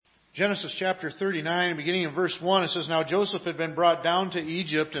Genesis chapter 39, beginning in verse 1, it says, Now Joseph had been brought down to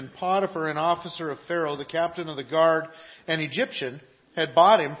Egypt, and Potiphar, an officer of Pharaoh, the captain of the guard, an Egyptian, had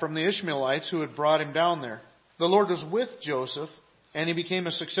bought him from the Ishmaelites who had brought him down there. The Lord was with Joseph, and he became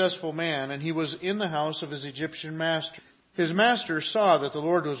a successful man, and he was in the house of his Egyptian master. His master saw that the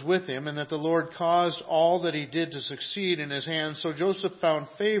Lord was with him, and that the Lord caused all that he did to succeed in his hands. So Joseph found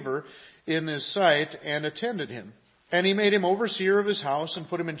favor in his sight and attended him. And he made him overseer of his house and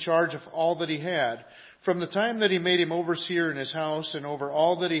put him in charge of all that he had. From the time that he made him overseer in his house and over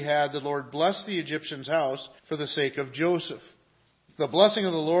all that he had, the Lord blessed the Egyptian's house for the sake of Joseph. The blessing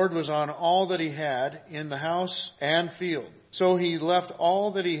of the Lord was on all that he had in the house and field. So he left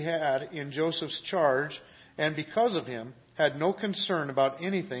all that he had in Joseph's charge, and because of him, had no concern about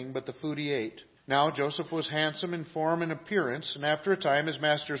anything but the food he ate. Now Joseph was handsome in form and appearance, and after a time his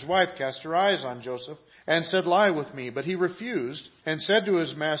master's wife cast her eyes on Joseph, and said, Lie with me. But he refused, and said to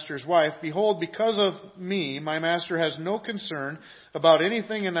his master's wife, Behold, because of me, my master has no concern about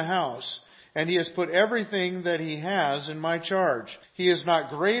anything in the house, and he has put everything that he has in my charge. He is not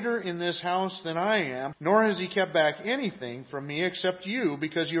greater in this house than I am, nor has he kept back anything from me except you,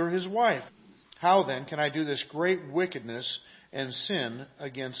 because you are his wife. How then can I do this great wickedness and sin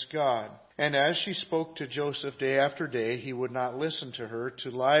against God? And as she spoke to Joseph day after day, he would not listen to her,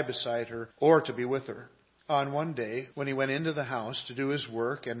 to lie beside her, or to be with her. On one day, when he went into the house to do his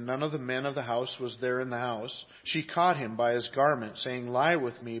work, and none of the men of the house was there in the house, she caught him by his garment, saying, Lie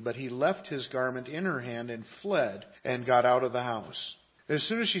with me. But he left his garment in her hand and fled, and got out of the house. As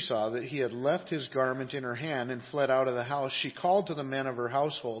soon as she saw that he had left his garment in her hand and fled out of the house, she called to the men of her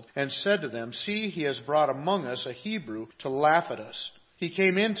household, and said to them, See, he has brought among us a Hebrew to laugh at us. He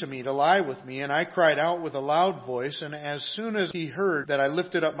came in to me to lie with me, and I cried out with a loud voice, and as soon as he heard that I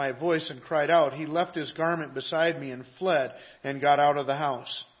lifted up my voice and cried out, he left his garment beside me and fled and got out of the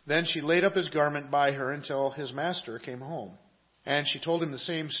house. Then she laid up his garment by her until his master came home. And she told him the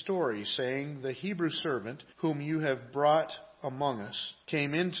same story, saying, The Hebrew servant whom you have brought among us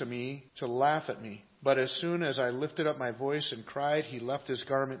came in to me to laugh at me. But as soon as I lifted up my voice and cried, he left his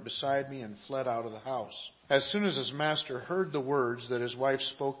garment beside me and fled out of the house. As soon as his master heard the words that his wife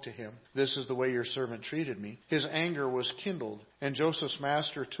spoke to him, This is the way your servant treated me, his anger was kindled. And Joseph's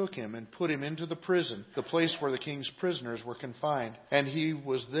master took him and put him into the prison, the place where the king's prisoners were confined. And he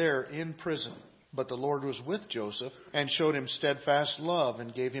was there in prison. But the Lord was with Joseph, and showed him steadfast love,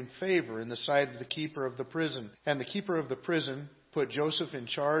 and gave him favor in the sight of the keeper of the prison. And the keeper of the prison put Joseph in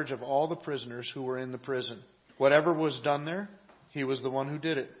charge of all the prisoners who were in the prison. Whatever was done there, he was the one who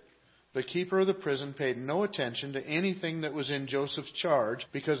did it. The keeper of the prison paid no attention to anything that was in Joseph's charge,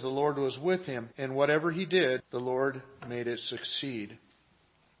 because the Lord was with him, and whatever he did, the Lord made it succeed.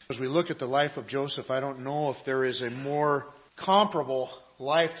 As we look at the life of Joseph, I don't know if there is a more comparable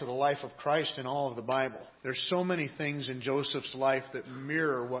life to the life of Christ in all of the Bible. There's so many things in Joseph's life that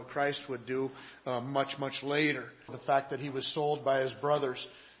mirror what Christ would do much later. The fact that he was sold by his brothers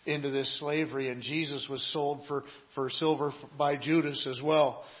into this slavery, and Jesus was sold for silver by Judas as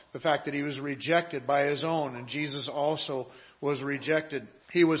well. The fact that he was rejected by his own, and Jesus also was rejected.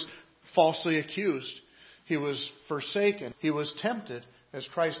 He was falsely accused. He was forsaken. He was tempted, as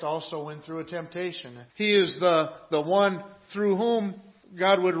Christ also went through a temptation. He is the one through whom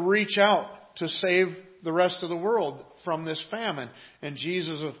God would reach out to save the rest of the world from this famine. And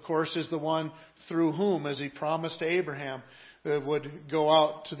Jesus, of course, is the one through whom, as he promised to Abraham, would go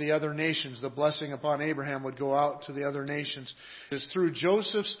out to the other nations. The blessing upon Abraham would go out to the other nations. It's through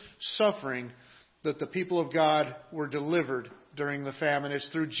Joseph's suffering that the people of God were delivered during the famine. It's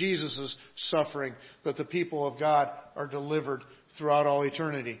through Jesus' suffering that the people of God are delivered throughout all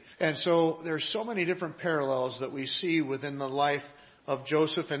eternity. And so there's so many different parallels that we see within the life of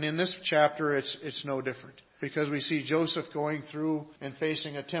Joseph, and in this chapter it's no different, because we see Joseph going through and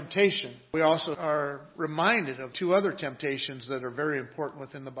facing a temptation. We also are reminded of two other temptations that are very important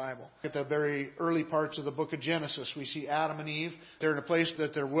within the Bible. At the very early parts of the book of Genesis, we see Adam and Eve. They're in a place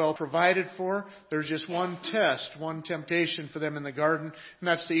that they're well provided for. There's just one test, one temptation for them in the garden, and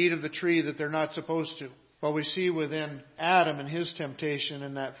that's to eat of the tree that they're not supposed to. Well, we see within Adam and his temptation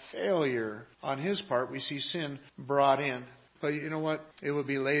and that failure on his part, we see sin brought in. But you know what? It would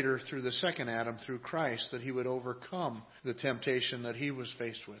be later through the second Adam, through Christ, that he would overcome the temptation that he was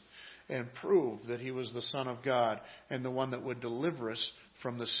faced with and prove that he was the Son of God and the one that would deliver us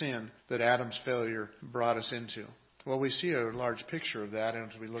from the sin that Adam's failure brought us into. Well, we see a large picture of that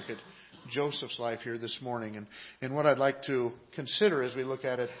as we look at Joseph's life here this morning. And what I'd like to consider as we look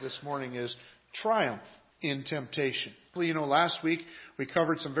at it this morning is triumph in temptation. Well, you know, last week we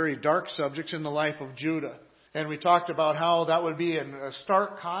covered some very dark subjects in the life of Judah. And we talked about how that would be in a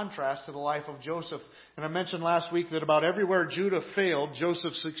stark contrast to the life of Joseph. And I mentioned last week that about everywhere Judah failed,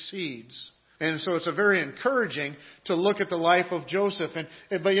 Joseph succeeds. And so it's a very encouraging to look at the life of Joseph.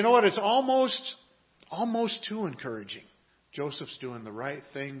 But you know what? It's almost too encouraging. Joseph's doing the right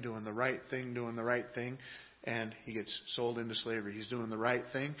thing, doing the right thing, doing the right thing. And he gets sold into slavery. He's doing the right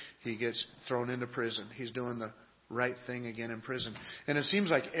thing. He gets thrown into prison. He's doing the right thing again in prison. And it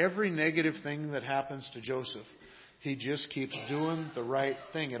seems like every negative thing that happens to Joseph, he just keeps doing the right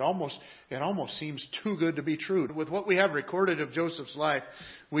thing. It almost seems too good to be true. With what we have recorded of Joseph's life,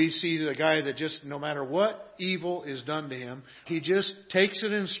 we see the guy that just, no matter what evil is done to him, he just takes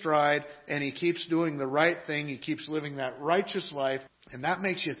it in stride and he keeps doing the right thing. He keeps living that righteous life. And that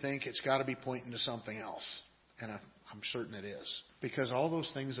makes you think it's got to be pointing to something else. And I'm certain it is. Because all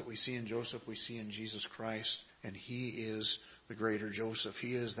those things that we see in Joseph, we see in Jesus Christ. And He is the greater Joseph.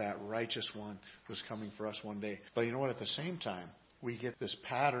 He is that righteous one who's coming for us one day. But you know what? At the same time, we get this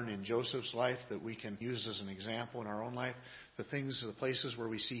pattern in Joseph's life that we can use as an example in our own life. The places where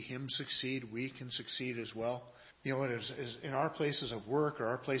we see him succeed, we can succeed as well. You know what? Is in our places of work or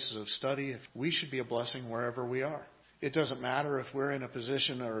our places of study, we should be a blessing wherever we are. It doesn't matter if we're in a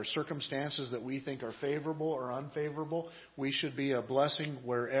position or circumstances that we think are favorable or unfavorable. We should be a blessing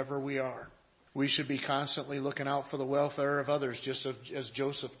wherever we are. We should be constantly looking out for the welfare of others, just as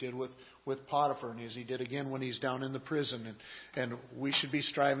Joseph did with Potiphar, and as he did again when he's down in the prison. And we should be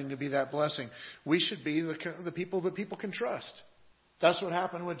striving to be that blessing. We should be the people that people can trust. That's what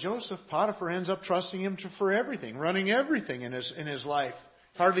happened with Joseph. Potiphar ends up trusting him for everything, running everything in his life.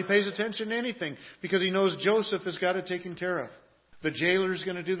 Hardly pays attention to anything because he knows Joseph has got it taken care of. The jailer's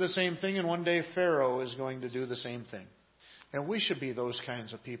going to do the same thing, and one day Pharaoh is going to do the same thing. And we should be those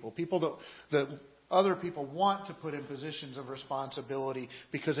kinds of people. People that other people want to put in positions of responsibility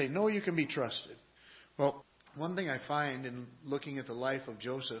because they know you can be trusted. Well, one thing I find in looking at the life of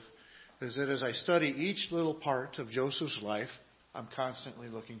Joseph is that as I study each little part of Joseph's life, I'm constantly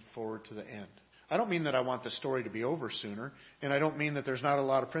looking forward to the end. I don't mean that I want the story to be over sooner, and I don't mean that there's not a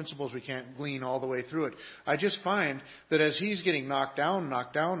lot of principles we can't glean all the way through it. I just find that as he's getting knocked down,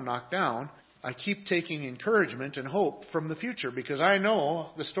 I keep taking encouragement and hope from the future because I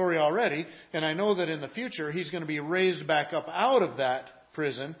know the story already, and I know that in the future he's going to be raised back up out of that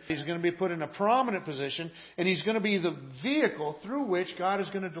prison. He's going to be put in a prominent position, and he's going to be the vehicle through which God is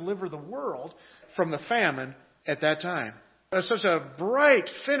going to deliver the world from the famine at that time. It's such a bright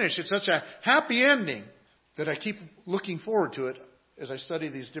finish. It's such a happy ending that I keep looking forward to it as I study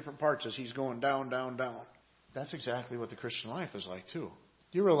these different parts as he's going down. That's exactly what the Christian life is like too.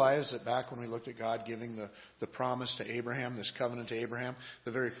 Do you realize that back when we looked at God giving the promise to Abraham, this covenant to Abraham,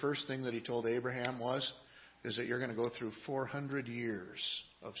 the very first thing that He told Abraham is that you're going to go through 400 years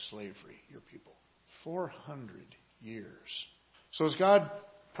of slavery, your people. 400 years. So as God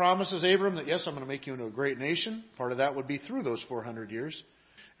promises Abram that, yes, I'm going to make you into a great nation, part of that would be through those 400 years.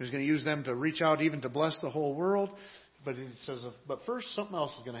 He's going to use them to reach out even to bless the whole world. But it says, but first something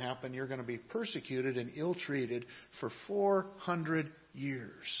else is going to happen. You're going to be persecuted and ill-treated for 400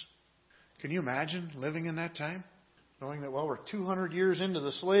 years. Can you imagine living in that time? Knowing that, we're 200 years into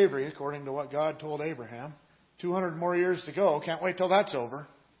the slavery, according to what God told Abraham. 200 more years to go. Can't wait till that's over.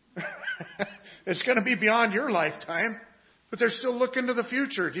 It's going to be beyond your lifetime. But they're still looking to the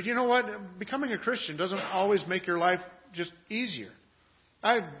future. Did you know what? Becoming a Christian doesn't always make your life just easier.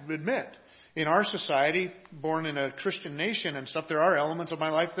 I admit, in our society, born in a Christian nation and stuff, there are elements of my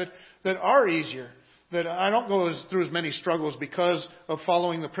life that are easier. That I don't go through as many struggles because of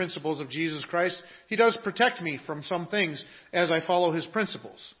following the principles of Jesus Christ. He does protect me from some things as I follow His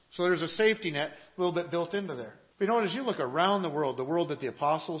principles. So there's a safety net a little bit built into there. But you know what? As you look around the world that the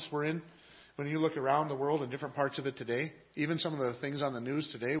apostles were in, when you look around the world in different parts of it today, even some of the things on the news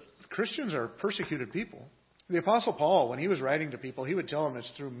today, Christians are persecuted people. The Apostle Paul, when he was writing to people, he would tell them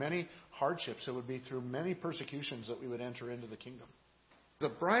it's through many hardships, it would be through many persecutions that we would enter into the kingdom. The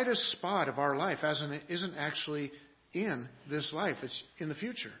brightest spot of our life isn't actually in this life, it's in the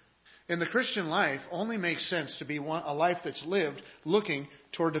future. And the Christian life only makes sense to be a life that's lived looking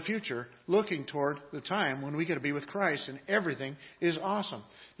toward the future, looking toward the time when we get to be with Christ and everything is awesome.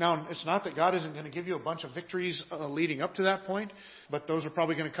 Now, it's not that God isn't going to give you a bunch of victories leading up to that point, but those are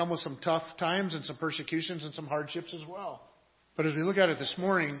probably going to come with some tough times and some persecutions and some hardships as well. But as we look at it this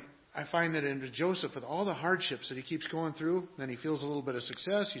morning, I find that in Joseph, with all the hardships that he keeps going through, then he feels a little bit of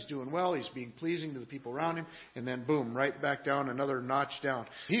success, he's doing well, he's being pleasing to the people around him, and then boom, right back down, another notch down.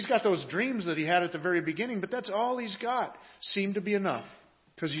 He's got those dreams that he had at the very beginning, but that's all he's got. Seemed to be enough,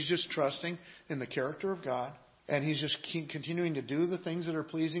 because he's just trusting in the character of God And he's just continuing to do the things that are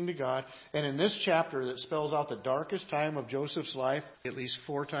pleasing to God. And in this chapter that spells out the darkest time of Joseph's life, at least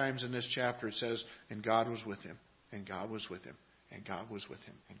 4 times in this chapter it says, and God was with him, and God was with him, and God was with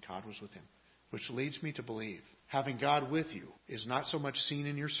him, and God was with him. Which leads me to believe having God with you is not so much seen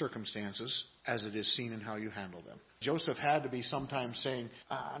in your circumstances as it is seen in how you handle them. Joseph had to be sometimes saying,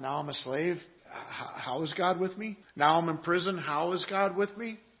 now I'm a slave. How is God with me? Now I'm in prison. How is God with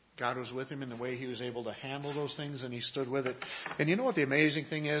me? God was with him in the way he was able to handle those things, and he stood with it. And you know what the amazing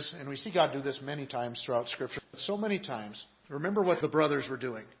thing is? And we see God do this many times throughout Scripture. So many times. Remember what the brothers were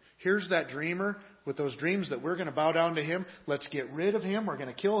doing. Here's that dreamer with those dreams that we're going to bow down to him. Let's get rid of him. We're going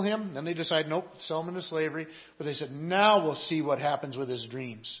to kill him. Then they decide, nope, sell him into slavery. But they said, now we'll see what happens with his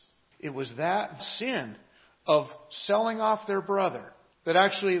dreams. It was that sin of selling off their brother that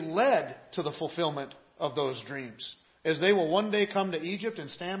actually led to the fulfillment of those dreams. As they will one day come to Egypt and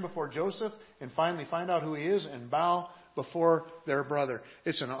stand before Joseph and finally find out who he is and bow before their brother.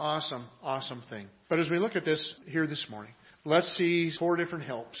 It's an awesome, awesome thing. But as we look at this here this morning, let's see 4 different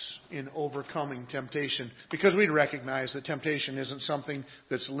helps in overcoming temptation. Because we'd recognize that temptation isn't something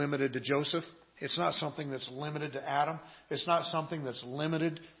that's limited to Joseph. It's not something that's limited to Adam. It's not something that's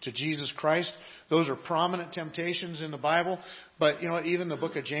limited to Jesus Christ. Those are prominent temptations in the Bible. But, you know, even the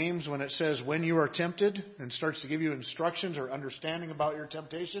book of James, when it says when you are tempted and starts to give you instructions or understanding about your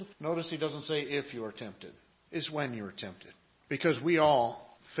temptation, notice he doesn't say if you are tempted. It's when you are tempted. Because we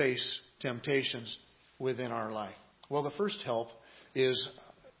all face temptations within our life. Well, the first help is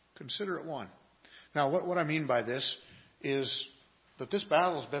consider it won. Now, what I mean by this is that this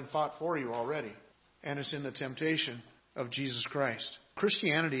battle has been fought for you already. And it's in the temptation of Jesus Christ.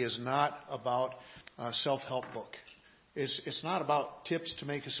 Christianity is not about a self-help book. It's not about tips to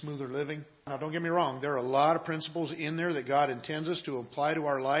make a smoother living. Now, don't get me wrong. There are a lot of principles in there that God intends us to apply to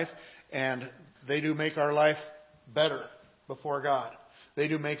our life. And they do make our life better before God. They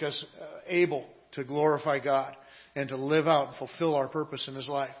do make us able to glorify God and to live out and fulfill our purpose in His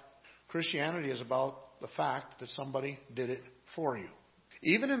life. Christianity is about the fact that somebody did it for you.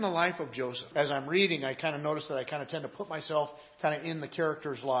 Even in the life of Joseph, as I'm reading, I kind of notice that I kind of tend to put myself kind of in the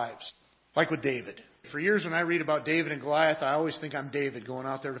characters' lives. Like with David. For years when I read about David and Goliath, I always think I'm David going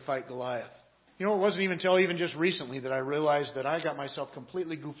out there to fight Goliath. You know, it wasn't even until even just recently that I realized that I got myself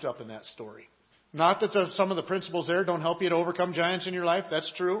completely goofed up in that story. Not that some of the principles there don't help you to overcome giants in your life.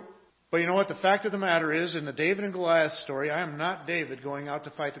 That's true. But you know what? The fact of the matter is, in the David and Goliath story, I am not David going out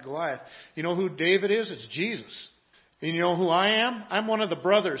to fight the Goliath. You know who David is? It's Jesus. And you know who I am? I'm one of the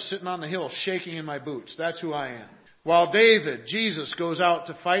brothers sitting on the hill shaking in my boots. That's who I am. While David, Jesus, goes out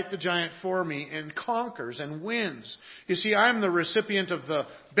to fight the giant for me and conquers and wins. You see, I'm the recipient of the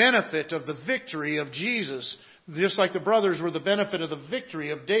benefit of the victory of Jesus, just like the brothers were the benefit of the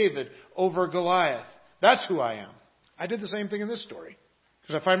victory of David over Goliath. That's who I am. I did the same thing in this story.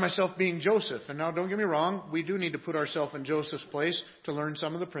 Because I find myself being Joseph. And now, don't get me wrong, we do need to put ourselves in Joseph's place to learn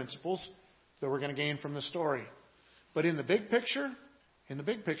some of the principles that we're going to gain from the story. But in the big picture,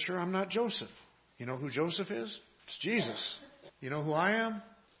 I'm not Joseph. You know who Joseph is? It's Jesus. You know who I am?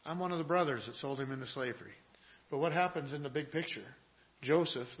 I'm one of the brothers that sold him into slavery. But what happens in the big picture?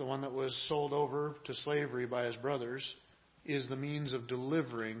 Joseph, the one that was sold over to slavery by his brothers, is the means of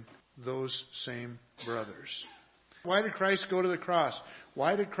delivering those same brothers. Why did Christ go to the cross?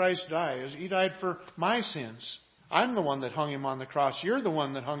 Why did Christ die? He died for my sins. I'm the one that hung Him on the cross. You're the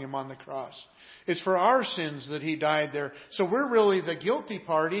one that hung Him on the cross. It's for our sins that He died there. So we're really the guilty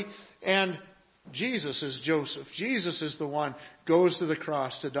party, and Jesus is Joseph. Jesus is the one who goes to the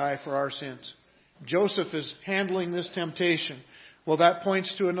cross to die for our sins. Joseph is handling this temptation. Well, that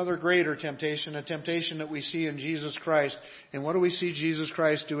points to another greater temptation, a temptation that we see in Jesus Christ. And what do we see Jesus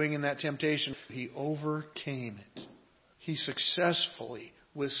Christ doing in that temptation? He overcame it. He successfully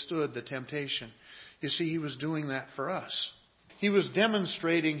withstood the temptation. You see, He was doing that for us. He was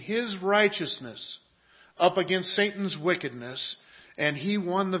demonstrating His righteousness up against Satan's wickedness, and He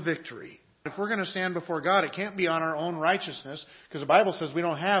won the victory. If we're going to stand before God, it can't be on our own righteousness, because the Bible says we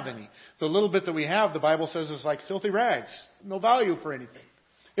don't have any. The little bit that we have, the Bible says, is like filthy rags. No value for anything.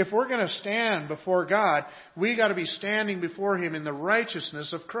 If we're going to stand before God, we got to be standing before Him in the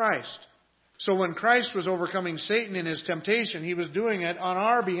righteousness of Christ. So when Christ was overcoming Satan in His temptation, He was doing it on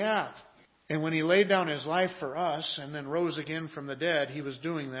our behalf. And when He laid down His life for us and then rose again from the dead, He was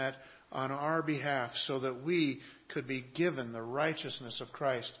doing that on our behalf so that we could be given the righteousness of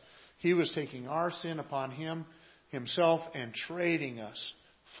Christ. He was taking our sin upon Himself and trading us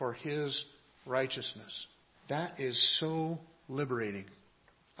for His righteousness. That is so liberating.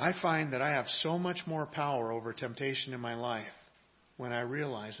 I find that I have so much more power over temptation in my life when I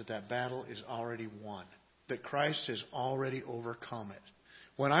realize that battle is already won. that Christ has already overcome it.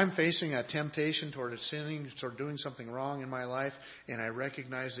 When I'm facing a temptation toward sinning, toward doing something wrong in my life, and I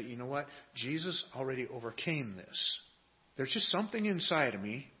recognize that, you know what, Jesus already overcame this. There's just something inside of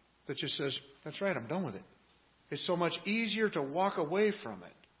me that just says, that's right, I'm done with it. It's so much easier to walk away from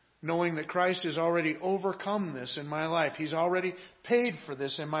it, knowing that Christ has already overcome this in my life. He's already paid for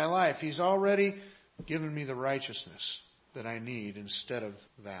this in my life. He's already given me the righteousness that I need instead of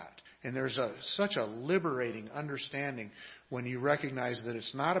that. And there's such a liberating understanding when you recognize that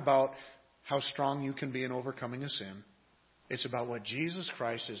it's not about how strong you can be in overcoming a sin. It's about what Jesus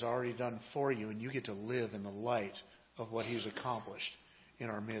Christ has already done for you, and you get to live in the light of what He's accomplished in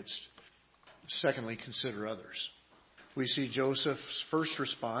our midst. Secondly, consider others. We see Joseph's first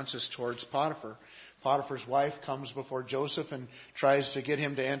response is towards Potiphar. Potiphar's wife comes before Joseph and tries to get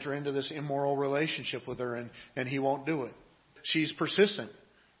him to enter into this immoral relationship with her, and he won't do it. She's persistent.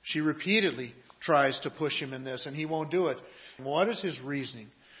 She repeatedly tries to push him in this, and he won't do it. What is his reasoning?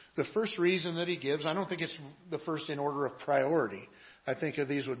 The first reason that he gives, I don't think it's the first in order of priority. I think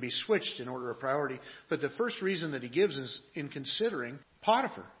these would be switched in order of priority. But the first reason that he gives is in considering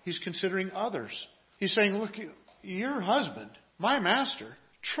Potiphar. He's considering others. He's saying, look, your husband, my master,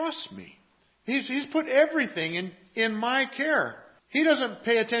 trusts me. He's put everything in my care. He doesn't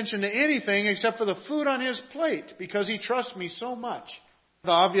pay attention to anything except for the food on his plate because he trusts me so much. The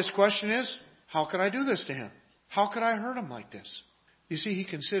obvious question is, how could I do this to him? How could I hurt him like this? You see, he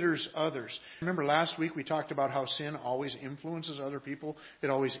considers others. Remember last week we talked about how sin always influences other people. It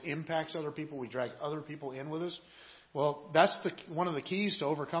always impacts other people. We drag other people in with us. Well, that's one of the keys to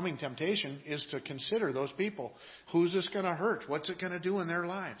overcoming temptation is to consider those people. Who's this going to hurt? What's it going to do in their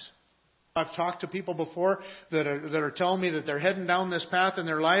lives? I've talked to people before that are telling me that they're heading down this path in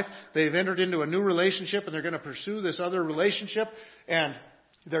their life. They've entered into a new relationship and they're going to pursue this other relationship. And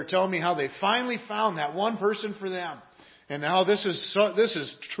they're telling me how they finally found that one person for them. And now this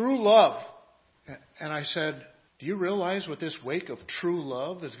is true love. And I said, do you realize what this wake of true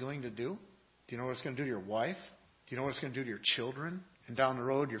love is going to do? Do you know what it's going to do to your wife? Do you know what it's going to do to your children? And down the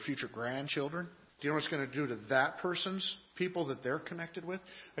road, your future grandchildren? Do you know what it's going to do to that person's people that they're connected with?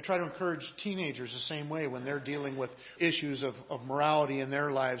 I try to encourage teenagers the same way when they're dealing with issues of morality in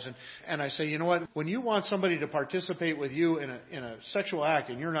their lives. And I say, you know what? When you want somebody to participate with you in a sexual act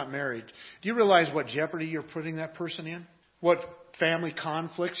and you're not married, do you realize what jeopardy you're putting that person in? What family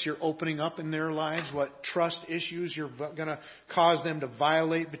conflicts you're opening up in their lives? What trust issues you're going to cause them to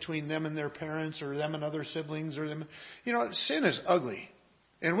violate between them and their parents or them and other siblings or them? You know, sin is ugly.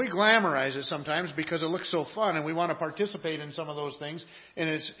 And we glamorize it sometimes because it looks so fun and we want to participate in some of those things. And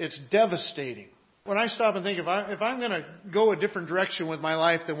it's devastating. When I stop and think, if I'm going to go a different direction with my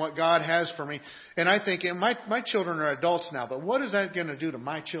life than what God has for me, and I think, my children are adults now, but what is that going to do to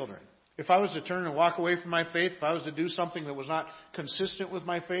my children? If I was to turn and walk away from my faith, if I was to do something that was not consistent with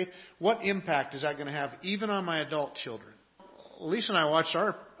my faith, what impact is that going to have even on my adult children? Lisa and I watched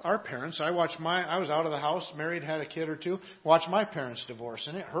our parents. I was out of the house, married, had a kid or two, watched my parents divorce,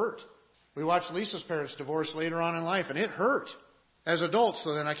 and it hurt. We watched Lisa's parents divorce later on in life, and it hurt as adults.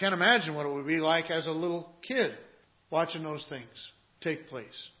 So then I can't imagine what it would be like as a little kid watching those things take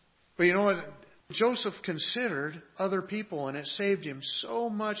place. But you know what? Joseph considered other people, and it saved him so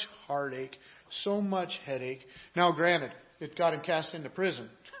much heartache, so much headache. Now, granted, it got him cast into prison.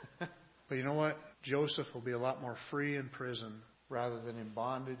 But you know what? Joseph will be a lot more free in prison rather than in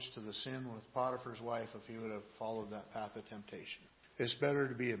bondage to the sin with Potiphar's wife if he would have followed that path of temptation. It's better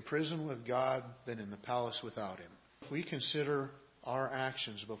to be in prison with God than in the palace without Him. If we consider our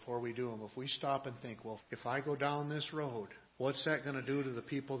actions before we do them, if we stop and think, well, if I go down this road, what's that going to do to the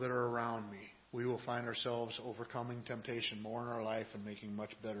people that are around me? We will find ourselves overcoming temptation more in our life and making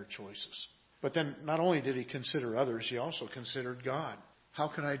much better choices. But then not only did he consider others, he also considered God. How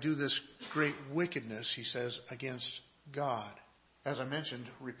can I do this great wickedness, he says, against God? As I mentioned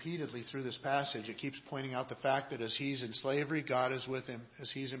repeatedly through this passage, it keeps pointing out the fact that as he's in slavery, God is with him. As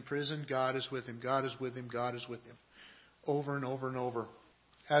he's in prison, God is with him. God is with him. God is with him. Over and over and over.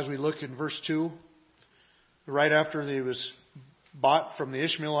 As we look in verse 2, right after he was bought from the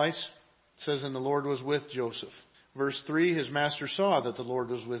Ishmaelites, it says, and the Lord was with Joseph. Verse 3, his master saw that the Lord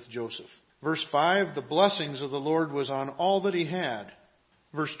was with Joseph. Verse 5, the blessings of the Lord was on all that he had.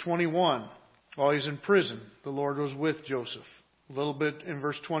 Verse 21, while he's in prison, the Lord was with Joseph. A little bit in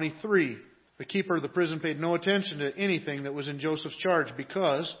verse 23, the keeper of the prison paid no attention to anything that was in Joseph's charge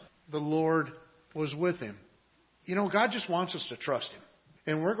because the Lord was with him. You know, God just wants us to trust Him.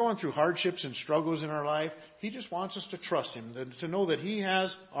 And we're going through hardships and struggles in our life. He just wants us to trust Him, to know that He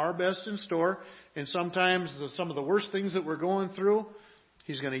has our best in store. And sometimes some of the worst things that we're going through,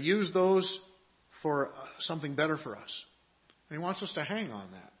 He's going to use those for something better for us. And He wants us to hang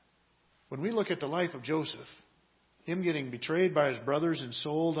on that. When we look at the life of Joseph, him getting betrayed by his brothers and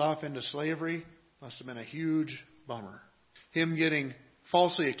sold off into slavery must have been a huge bummer. Him getting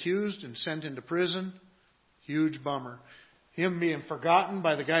falsely accused and sent into prison, huge bummer. Him being forgotten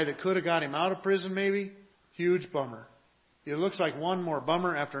by the guy that could have got him out of prison maybe, huge bummer. It looks like one more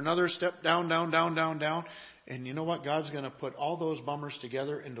bummer after another, step down, down, down, down, down. And you know what? God's going to put all those bummers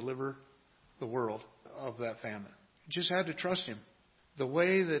together and deliver the world of that famine. You just had to trust Him. The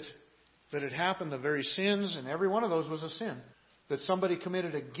way that it happened, the very sins, and every one of those was a sin that somebody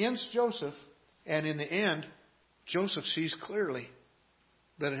committed against Joseph. And in the end, Joseph sees clearly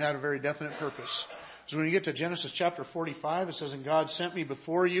that it had a very definite purpose. So when you get to Genesis chapter 45, it says, "And God sent me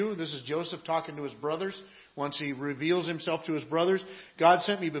before you." This is Joseph talking to his brothers. Once he reveals himself to his brothers, "God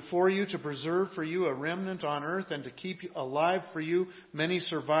sent me before you to preserve for you a remnant on earth and to keep alive for you many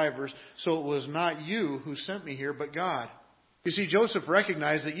survivors. So it was not you who sent me here, but God." You see, Joseph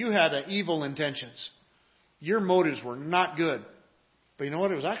recognized that you had evil intentions. Your motives were not good. But you know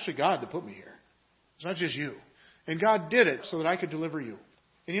what? It was actually God that put me here. It's not just you. And God did it so that I could deliver you.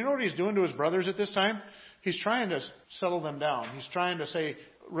 And you know what He's doing to his brothers at this time? He's trying to settle them down. He's trying to say,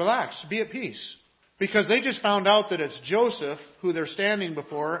 relax, be at peace. Because they just found out that it's Joseph who they're standing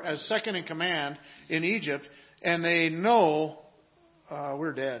before as second in command in Egypt. And they know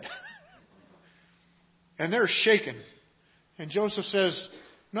we're dead. And they're shaken. And Joseph says,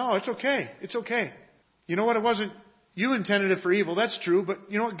 "No, it's okay. It's okay. You know what? It wasn't you intended it for evil. That's true. But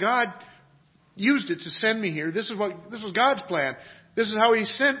you know what? God used it to send me here. This was God's plan. This is how He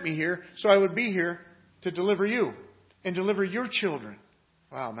sent me here, so I would be here to deliver you and deliver your children."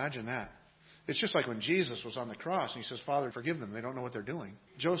 Wow, imagine that. It's just like when Jesus was on the cross and He says, "Father, forgive them. They don't know what they're doing."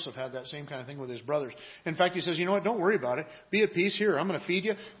 Joseph had that same kind of thing with his brothers. In fact, he says, "You know what? Don't worry about it. Be at peace here. I'm going to feed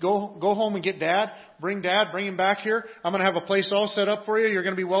you. Go home and get Dad. Bring him back here. I'm going to have a place all set up for you. You're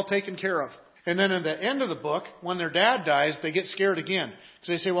going to be well taken care of." And then at the end of the book, when their dad dies, they get scared again. Because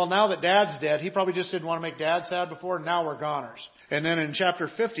they say, well, now that Dad's dead, he probably just didn't want to make Dad sad before, and now we're goners. And then in chapter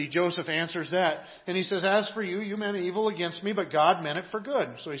 50, Joseph answers that. And he says, "As for you, you meant evil against me, but God meant it for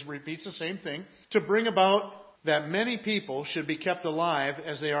good." So he repeats the same thing. "To bring about that many people should be kept alive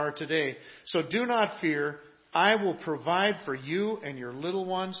as they are today. So do not fear. I will provide for you and your little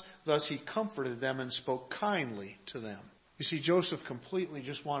ones." Thus he comforted them and spoke kindly to them. You see, Joseph completely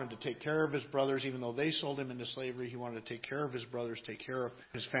just wanted to take care of his brothers. Even though they sold him into slavery, he wanted to take care of his brothers, take care of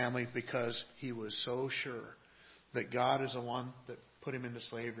his family, because he was so sure that God is the one that put him into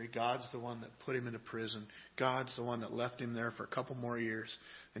slavery. God's the one that put him into prison. God's the one that left him there for a couple more years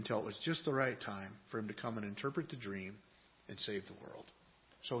until it was just the right time for him to come and interpret the dream and save the world.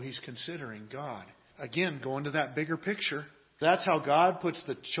 So he's considering God. Again, going to that bigger picture, that's how God puts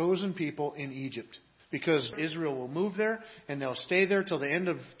the chosen people in Egypt. Because Israel will move there, and they'll stay there till the end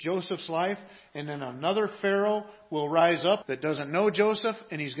of Joseph's life. And then another Pharaoh will rise up that doesn't know Joseph,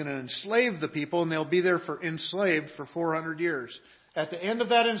 and he's going to enslave the people, and they'll be there enslaved for 400 years. At the end of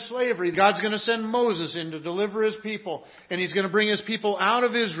that enslavery, God's going to send Moses in to deliver His people. And He's going to bring His people out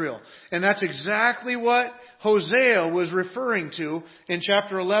of Israel. And that's exactly what Hosea was referring to in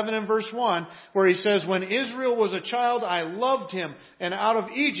chapter 11 and verse 1, where he says, "When Israel was a child, I loved him, and out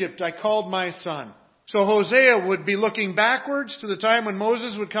of Egypt I called my son." So Hosea would be looking backwards to the time when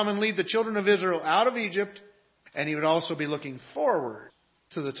Moses would come and lead the children of Israel out of Egypt. And he would also be looking forward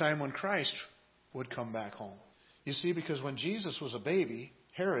to the time when Christ would come back home. You see, because when Jesus was a baby,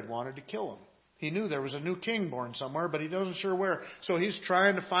 Herod wanted to kill him. He knew there was a new king born somewhere, but he wasn't sure where. So he's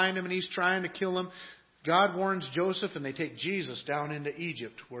trying to find him and he's trying to kill him. God warns Joseph, and they take Jesus down into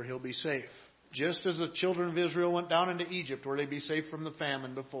Egypt where he'll be safe. Just as the children of Israel went down into Egypt where they'd be safe from the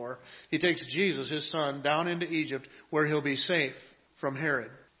famine before, He takes Jesus, His son, down into Egypt where He'll be safe from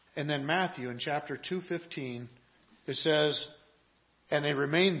Herod. And then Matthew in chapter 2:15, it says, "And they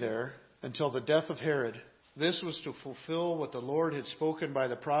remained there until the death of Herod. This was to fulfill what the Lord had spoken by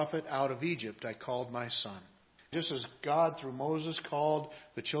the prophet, 'Out of Egypt I called my son.'" Just as God through Moses called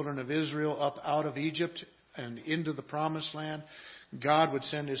the children of Israel up out of Egypt and into the promised land, God would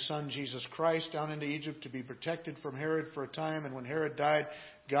send His son Jesus Christ down into Egypt to be protected from Herod for a time. And when Herod died,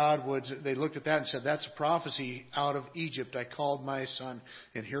 they looked at that and said, "That's a prophecy. Out of Egypt I called my son.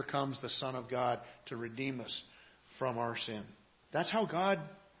 And here comes the Son of God to redeem us from our sin." That's how God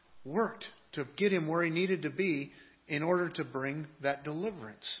worked to get Him where He needed to be in order to bring that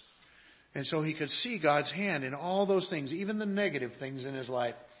deliverance. And so he could see God's hand in all those things, even the negative things in his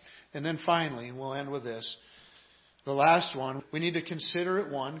life. And then finally, and we'll end with this, The last one, we need to consider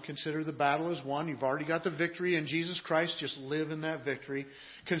it won. Consider the battle as won. You've already got the victory in Jesus Christ. Just live in that victory.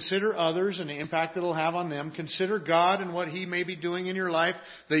 Consider others and the impact that it'll have on them. Consider God and what He may be doing in your life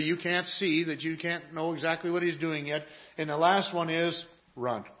that you can't see, that you can't know exactly what He's doing yet. And the last one is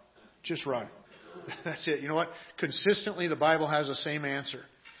run. Just run. That's it. You know what? Consistently, the Bible has the same answer.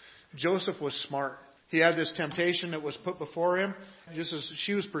 Joseph was smart. He had this temptation that was put before him. Just as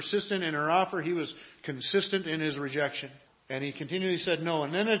she was persistent in her offer, he was consistent in his rejection. And he continually said no.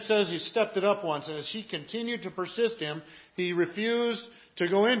 And then it says he stepped it up once. And as she continued to persist him, he refused to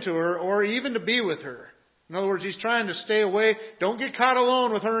go into her or even to be with her. In other words, he's trying to stay away. Don't get caught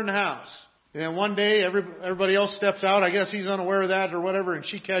alone with her in the house. And then one day, everybody else steps out. I guess he's unaware of that or whatever. And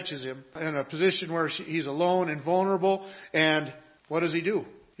she catches him in a position where he's alone and vulnerable. And what does he do?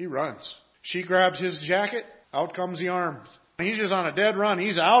 He runs. She grabs his jacket. Out comes the arms. He's just on a dead run.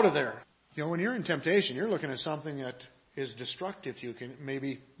 He's out of there. You know, when you're in temptation, you're looking at something that is destructive to you.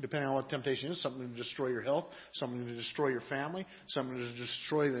 Maybe, depending on what temptation is, something to destroy your health, something to destroy your family, something to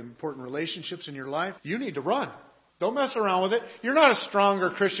destroy the important relationships in your life. You need to run. Don't mess around with it. You're not a stronger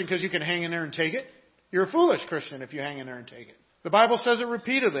Christian because you can hang in there and take it. You're a foolish Christian if you hang in there and take it. The Bible says it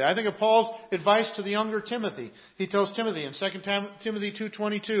repeatedly. I think of Paul's advice to the younger Timothy. He tells Timothy in 2 Timothy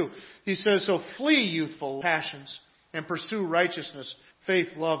 2:22, he says, so flee youthful passions and pursue righteousness, faith,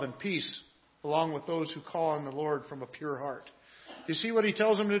 love, and peace, along with those who call on the Lord from a pure heart. You see what he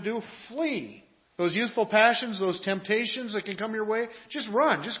tells them to do? Flee. Those youthful passions, those temptations that can come your way, just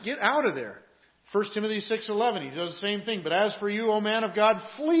run. Just get out of there. 1 Timothy 6:11, he does the same thing. But as for you, O man of God,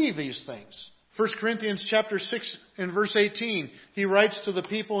 flee these things. 1 Corinthians chapter 6 and verse 18, he writes to the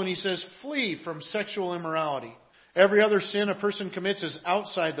people and he says, flee from sexual immorality. Every other sin a person commits is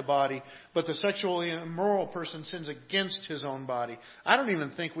outside the body, but the sexually immoral person sins against his own body. I don't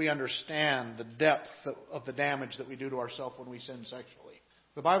even think we understand the depth of the damage that we do to ourselves when we sin sexually.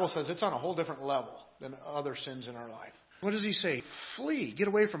 The Bible says it's on a whole different level than other sins in our life. What does he say? Flee. Get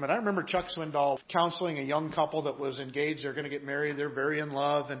away from it. I remember Chuck Swindoll counseling a young couple that was engaged. They're going to get married. They're very in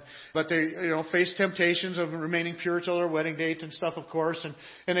love. But they, face temptations of remaining pure till their wedding date and stuff, of course.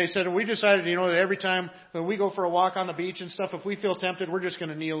 And they said, we decided, that every time when we go for a walk on the beach and stuff, if we feel tempted, we're just going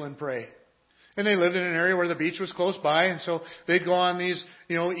to kneel and pray. And they lived in an area where the beach was close by. And so they'd go on these,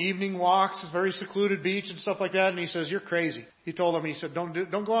 evening walks, very secluded beach and stuff like that. And he says, you're crazy. He told them, he said, don't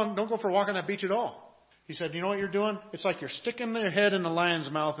go for a walk on that beach at all. He said, you know what you're doing? It's like you're sticking your head in the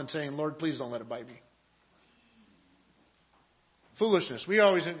lion's mouth and saying, Lord, please don't let it bite me. Foolishness. We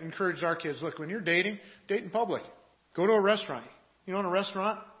always encourage our kids, look, when you're dating, date in public. Go to a restaurant. In a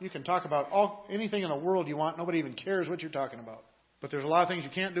restaurant, you can talk about anything in the world you want. Nobody even cares what you're talking about. But there's a lot of things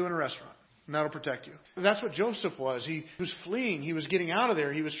you can't do in a restaurant. And that'll protect you. That's what Joseph was. He was fleeing. He was getting out of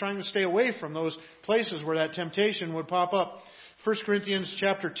there. He was trying to stay away from those places where that temptation would pop up. 1 Corinthians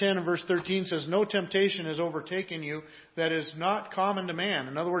chapter 10 and verse 13 says, no temptation has overtaken you that is not common to man.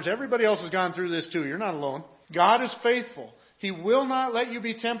 In other words, everybody else has gone through this too. You're not alone. God is faithful. He will not let you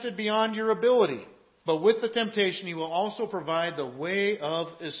be tempted beyond your ability. But with the temptation, He will also provide the way of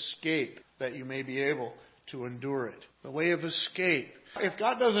escape that you may be able to endure it. The way of escape. If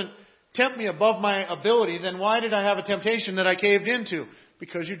God doesn't tempt me above my ability, then why did I have a temptation that I caved into?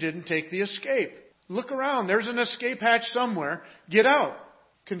 Because you didn't take the escape. Look around. There's an escape hatch somewhere. Get out.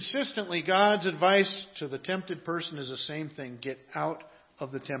 Consistently, God's advice to the tempted person is the same thing. Get out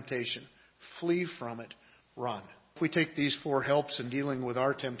of the temptation. Flee from it. Run. If we take these 4 helps in dealing with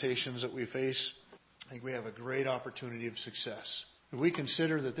our temptations that we face, I think we have a great opportunity of success. If we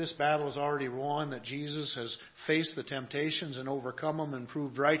consider that this battle is already won, that Jesus has faced the temptations and overcome them and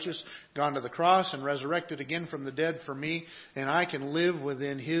proved righteous, gone to the cross and resurrected again from the dead for me, and I can live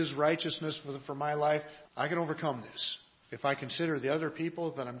within His righteousness for my life, I can overcome this. If I consider the other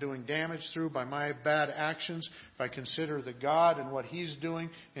people that I'm doing damage through by my bad actions, if I consider the God and what He's doing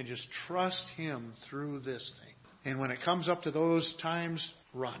and just trust Him through this thing. And when it comes up to those times,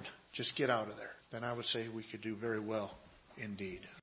 run. Just get out of there. Then I would say we could do very well indeed.